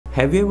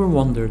Have you ever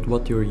wondered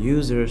what your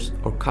users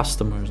or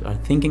customers are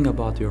thinking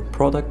about your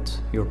product,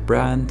 your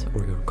brand,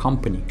 or your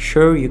company?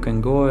 Sure, you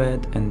can go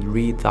ahead and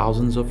read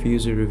thousands of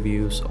user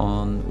reviews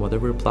on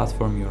whatever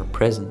platform you are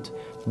present,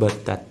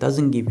 but that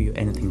doesn't give you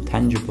anything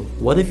tangible.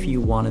 What if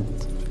you wanted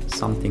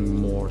something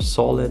more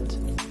solid,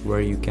 where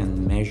you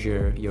can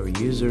measure your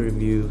user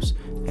reviews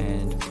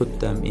and put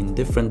them in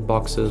different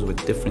boxes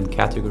with different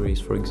categories,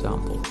 for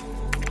example?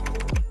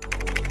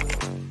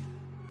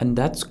 And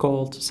that's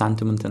called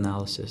sentiment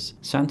analysis.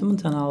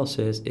 Sentiment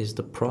analysis is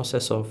the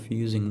process of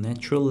using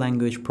natural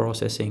language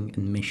processing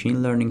and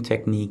machine learning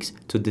techniques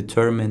to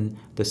determine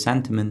the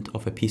sentiment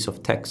of a piece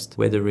of text,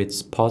 whether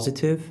it's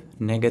positive,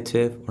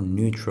 negative, or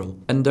neutral.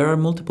 And there are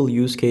multiple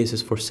use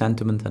cases for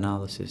sentiment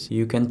analysis.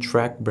 You can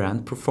track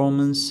brand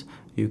performance,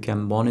 you can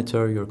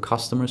monitor your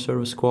customer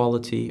service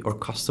quality or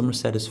customer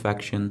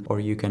satisfaction, or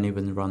you can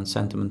even run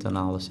sentiment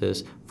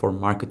analysis for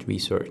market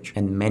research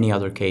and many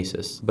other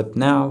cases. But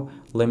now,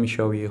 let me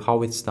show you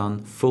how it's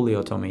done fully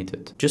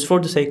automated. Just for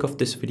the sake of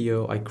this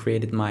video, I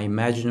created my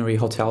imaginary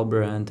hotel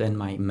brand and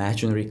my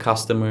imaginary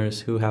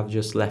customers who have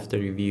just left a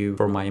review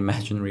for my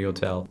imaginary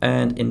hotel.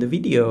 And in the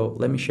video,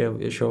 let me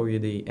show you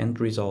the end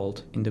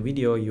result. In the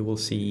video, you will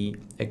see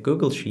a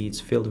Google Sheets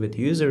filled with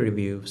user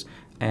reviews,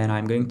 and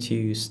I'm going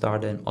to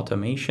start an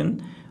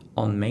automation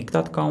on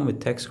make.com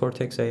with Text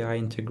Cortex AI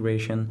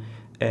integration,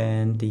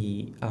 and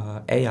the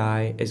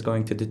AI is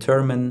going to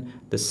determine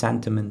the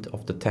sentiment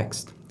of the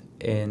text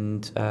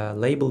and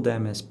label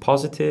them as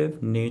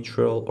positive,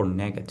 neutral, or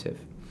negative.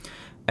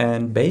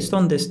 And based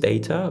on this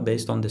data,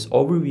 based on this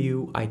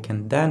overview, I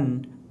can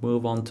then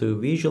move on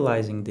to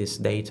visualizing this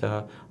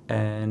data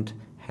and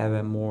have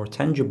a more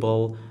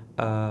tangible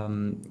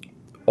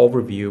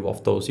overview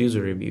of those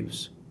user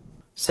reviews.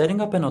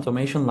 Setting up an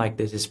automation like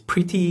this is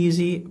pretty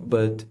easy,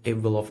 but it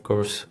will of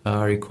course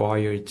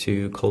require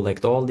to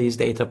collect all these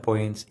data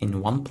points in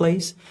one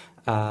place.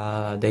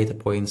 Data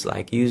points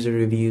like user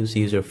reviews,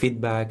 user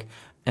feedback,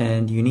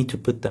 and you need to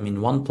put them in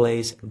one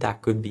place.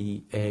 That could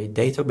be a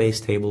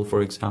database table,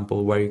 for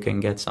example, where you can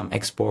get some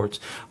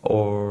exports,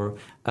 or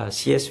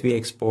CSV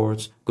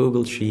exports,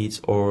 Google Sheets,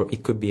 or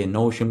it could be a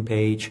Notion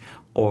page,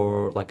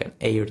 or like an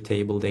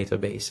Airtable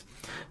database.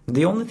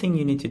 The only thing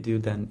you need to do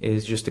then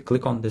is just to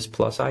click on this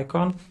plus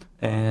icon,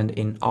 and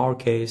in our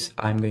case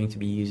I'm going to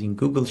be using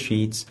Google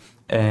Sheets,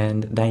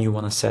 and then you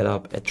want to set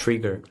up a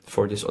trigger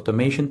for this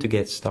automation to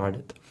get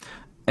started.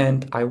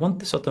 And I want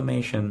this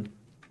automation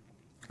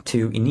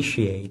to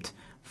initiate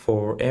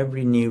for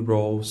every new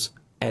rows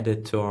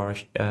added to our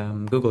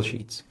Google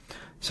Sheets.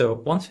 So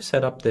once you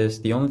set up this,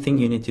 the only thing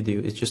you need to do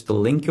is just to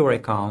link your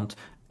account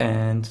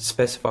and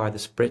specify the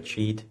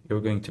spreadsheet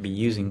you're going to be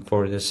using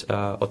for this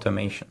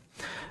automation.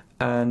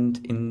 And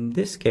in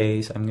this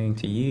case, I'm going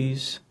to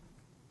use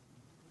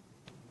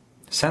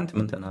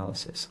sentiment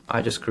analysis.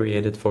 I just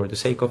created for the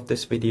sake of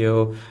this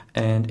video,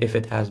 and if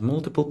it has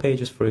multiple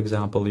pages, for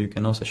example, you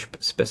can also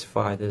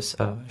specify this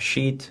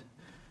sheet.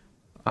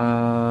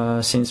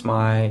 Since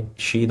my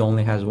sheet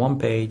only has one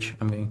page,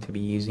 I'm going to be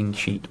using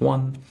sheet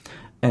 1.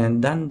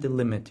 And then the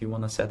limit, you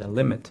want to set a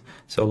limit.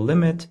 So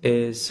limit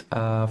is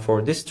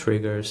for this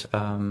trigger,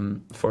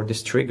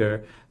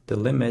 the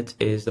limit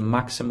is the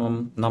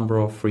maximum number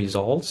of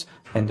results,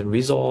 and the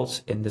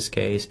results in this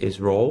case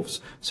is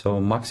rows. So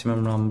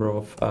maximum number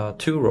of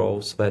 2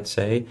 rows, let's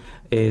say,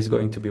 is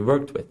going to be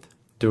worked with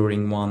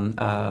during one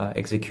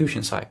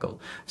execution cycle.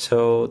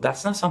 So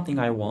that's not something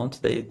I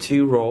want. The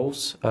 2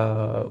 rows,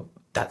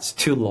 that's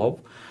too low.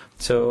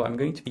 So I'm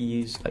going to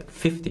use like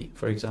 50,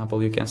 for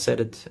example. You can set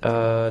it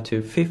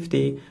to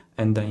 50,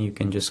 and then you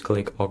can just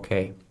click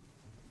OK.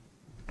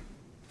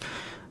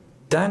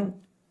 Then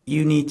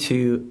you need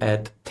to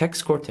add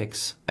Text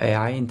Cortex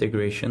AI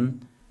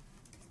integration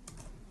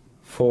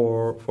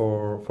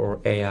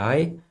for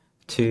AI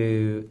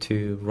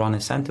to run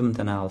a sentiment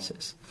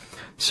analysis.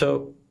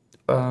 So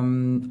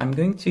I'm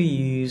going to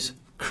use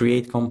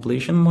create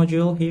completion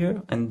module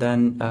here, and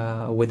then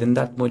within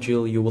that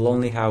module you will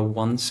only have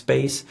one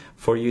space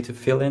for you to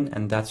fill in,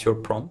 and that's your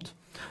prompt.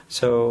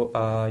 So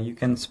you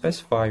can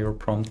specify your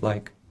prompt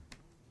like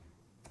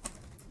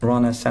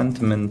run a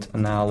sentiment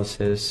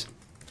analysis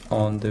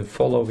on the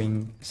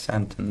following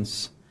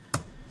sentence,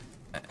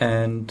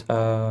 and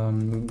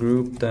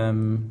group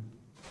them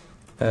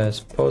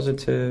as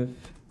positive,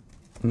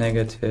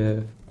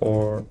 negative,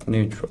 or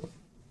neutral.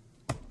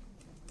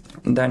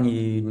 And then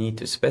you need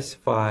to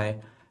specify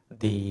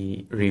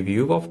the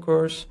review, of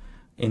course,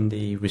 in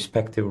the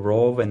respective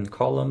row and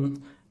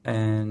column,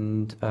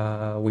 and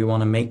we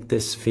want to make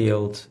this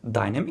field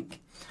dynamic.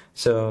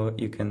 So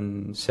you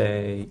can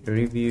say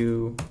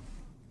review,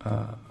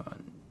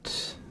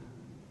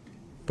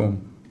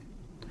 boom.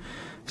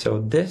 So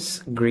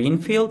this green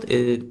field,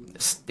 it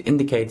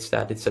indicates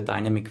that it's a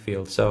dynamic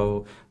field.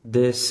 So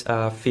this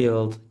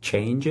field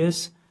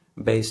changes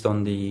based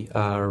on the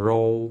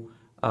row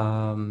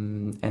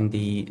and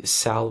the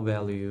cell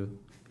value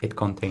it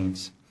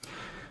contains.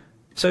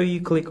 So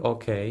you click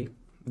OK.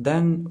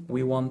 Then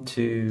we want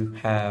to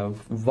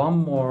have one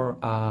more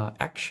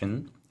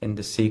action in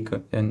the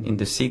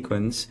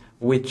sequence,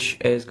 which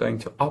is going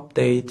to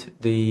update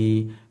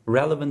the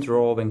relevant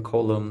row and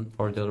column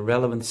or the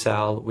relevant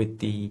cell with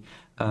the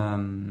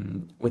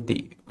value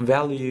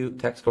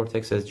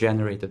TextCortex has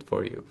generated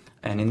for you.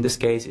 And in this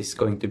case, it's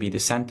going to be the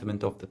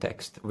sentiment of the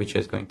text, which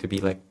is going to be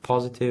like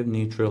positive,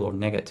 neutral, or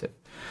negative.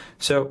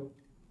 So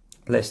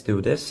let's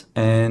do this,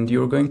 and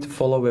you're going to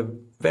follow a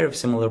very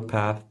similar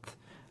path.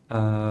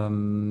 Yeah,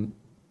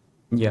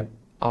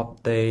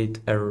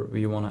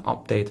 we want to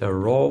update a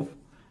row,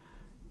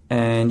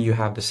 and you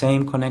have the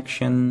same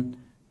connection.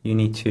 You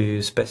need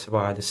to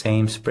specify the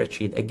same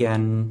spreadsheet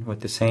again with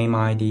the same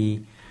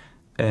ID,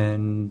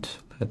 and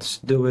let's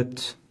do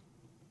it.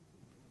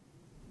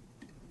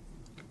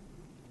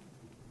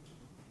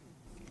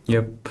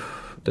 Yep,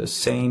 the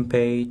same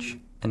page.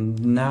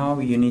 And now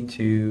you need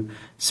to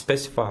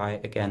specify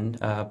again,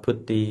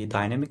 put the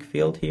dynamic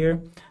field here,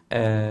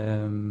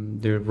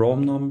 the row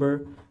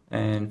number.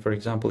 And for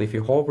example, if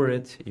you hover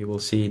it, you will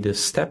see the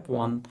step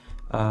 1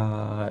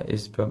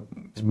 is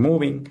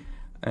moving,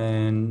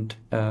 and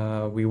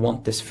we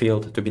want this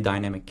field to be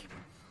dynamic.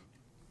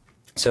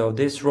 So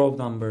this row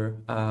number,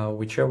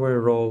 whichever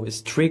row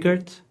is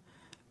triggered,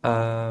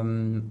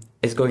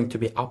 is going to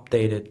be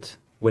updated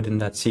within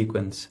that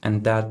sequence,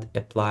 and that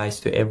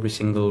applies to every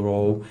single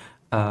row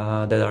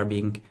that are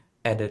being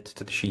added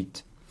to the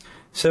sheet.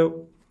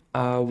 So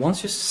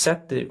once you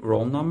set the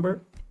row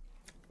number,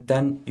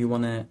 then you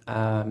want to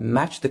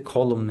match the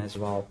column as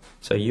well.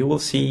 So you will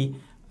see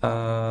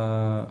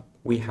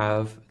we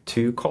have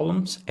 2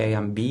 columns, A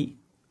and B.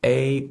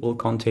 A will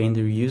contain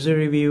the user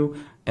review,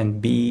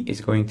 and B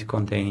is going to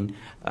contain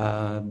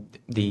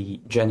the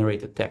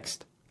generated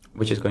text,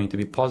 which is going to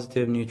be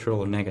positive,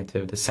 neutral, or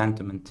negative, the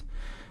sentiment.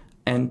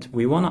 And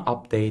we want to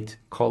update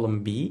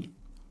column B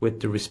with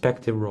the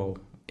respective row.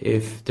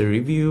 If the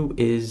review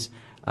is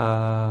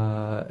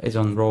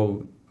on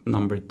row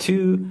number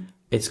 2,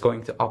 it's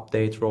going to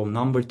update row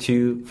number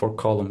 2 for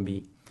column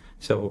B.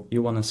 So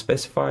you want to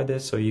specify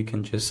this, so you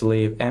can just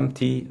leave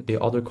empty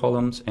the other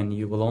columns, and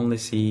you will only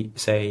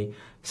say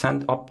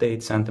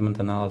update sentiment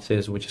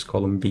analysis, which is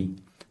column B.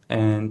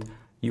 And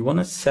you want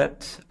to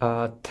set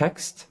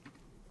text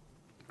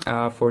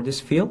for this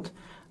field.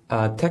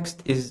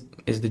 Text is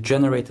the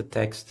generated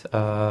text,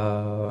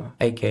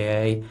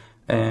 aka,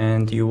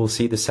 and you will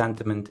see the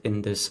sentiment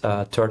in this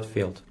third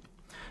field.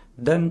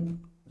 Then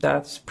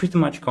that's pretty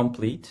much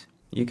complete.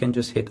 You can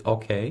just hit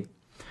OK,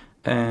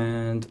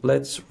 and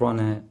let's run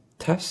a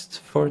test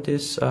for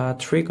this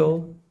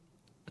trigger,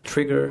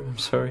 I'm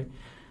sorry.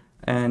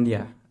 And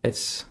yeah,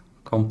 it's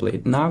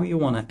complete. Now you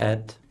want to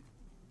add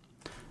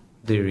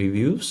the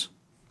reviews,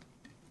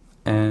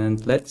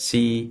 and let's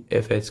see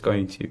if it's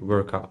going to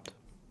work out.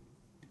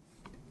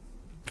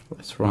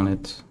 Let's run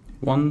it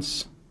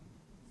once,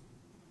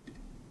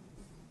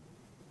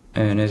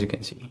 and as you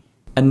can see.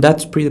 And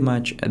that's pretty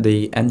much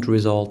the end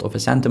result of a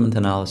sentiment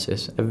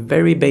analysis, a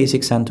very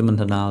basic sentiment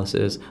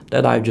analysis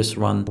that I've just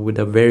run with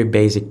a very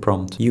basic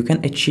prompt. You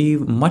can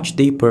achieve much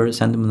deeper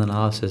sentiment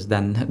analysis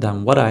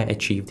than what I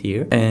achieved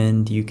here,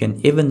 and you can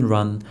even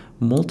run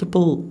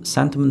multiple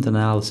sentiment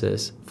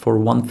analysis for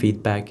one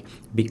feedback,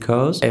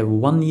 because a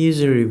one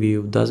user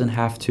review doesn't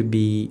have to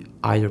be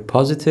either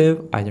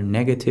positive, either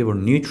negative, or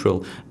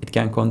neutral. It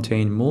can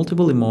contain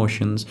multiple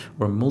emotions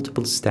or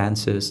multiple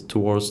stances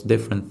towards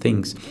different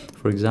things.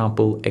 For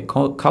example, a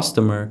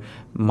customer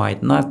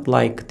might not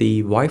like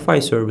the Wi-Fi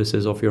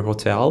services of your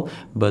hotel,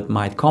 but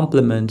might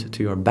compliment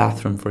to your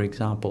bathroom, for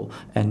example,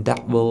 and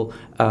that will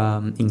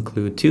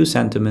include 2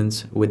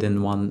 sentiments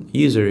within one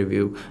user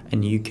review.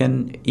 And you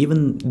can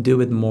even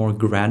do it more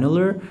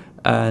granular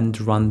and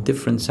run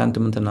different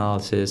sentiment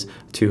analysis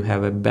to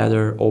have a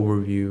better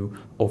overview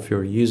of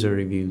your user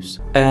reviews.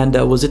 And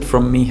that was it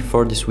from me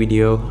for this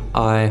video.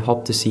 I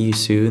hope to see you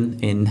soon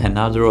in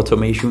another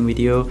automation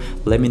video.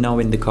 Let me know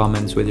in the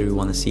comments whether you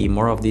want to see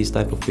more of these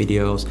type of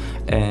videos,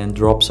 and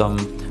drop some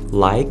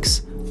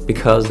likes,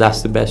 because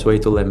that's the best way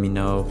to let me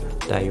know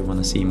that you want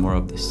to see more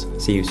of this.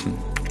 See you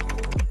soon.